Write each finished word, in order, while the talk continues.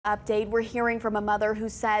Update, we're hearing from a mother who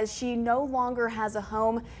says she no longer has a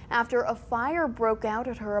home after a fire broke out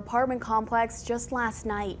at her apartment complex just last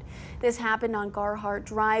night. This happened on Garhart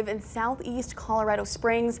Drive in southeast Colorado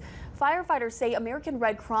Springs. Firefighters say American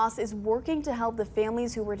Red Cross is working to help the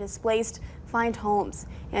families who were displaced find homes.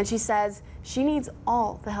 And she says she needs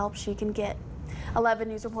all the help she can get. 11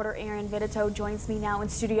 News reporter Aaron Vidito joins me now in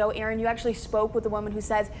studio. Aaron, you actually spoke with a woman who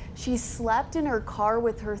says she slept in her car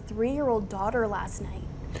with her 3-year-old daughter last night.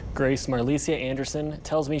 Grace Marlicia Anderson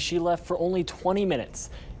tells me she left for only 20 minutes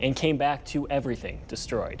and came back to everything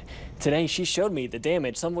destroyed. Today she showed me the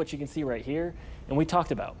damage, some of what you can see right here, and we talked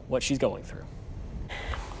about what she's going through.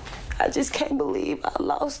 I just can't believe I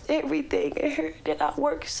lost everything in her that I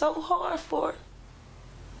worked so hard for.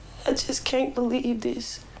 I just can't believe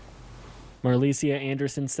this. Marlicia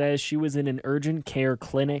Anderson says she was in an urgent care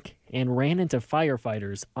clinic and ran into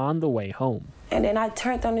firefighters on the way home. And then I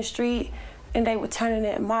turned on the street and they were turning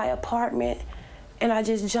at my apartment, and I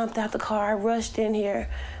just jumped out the car. I rushed in here.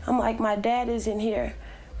 I'm like, my dad is in here.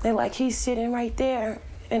 They're like, he's sitting right there.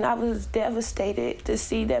 And I was devastated to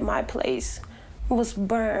see that my place was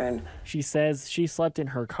burned. She says she slept in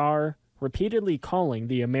her car, repeatedly calling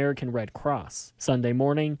the American Red Cross. Sunday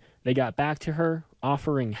morning, they got back to her,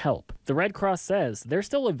 offering help. The Red Cross says they're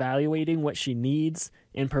still evaluating what she needs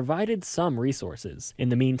and provided some resources. In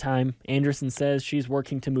the meantime, Anderson says she's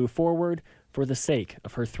working to move forward for the sake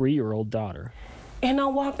of her 3-year-old daughter. And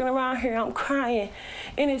I'm walking around here, I'm crying.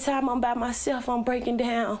 Anytime I'm by myself, I'm breaking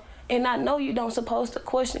down. And I know you don't supposed to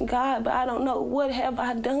question God, but I don't know what have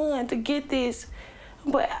I done to get this.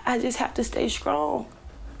 But I just have to stay strong.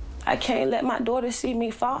 I can't let my daughter see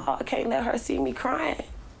me fall. I can't let her see me crying.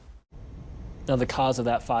 Now, the cause of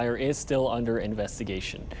that fire is still under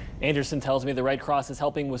investigation. Anderson tells me the Red Cross is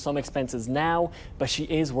helping with some expenses now, but she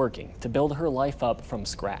is working to build her life up from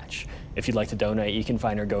scratch. If you'd like to donate, you can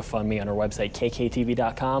find her GoFundMe on her website,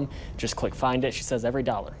 kktv.com. Just click find it. She says every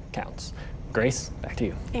dollar counts. Grace, back to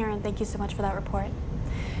you. Aaron, thank you so much for that report.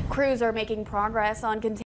 Crews are making progress on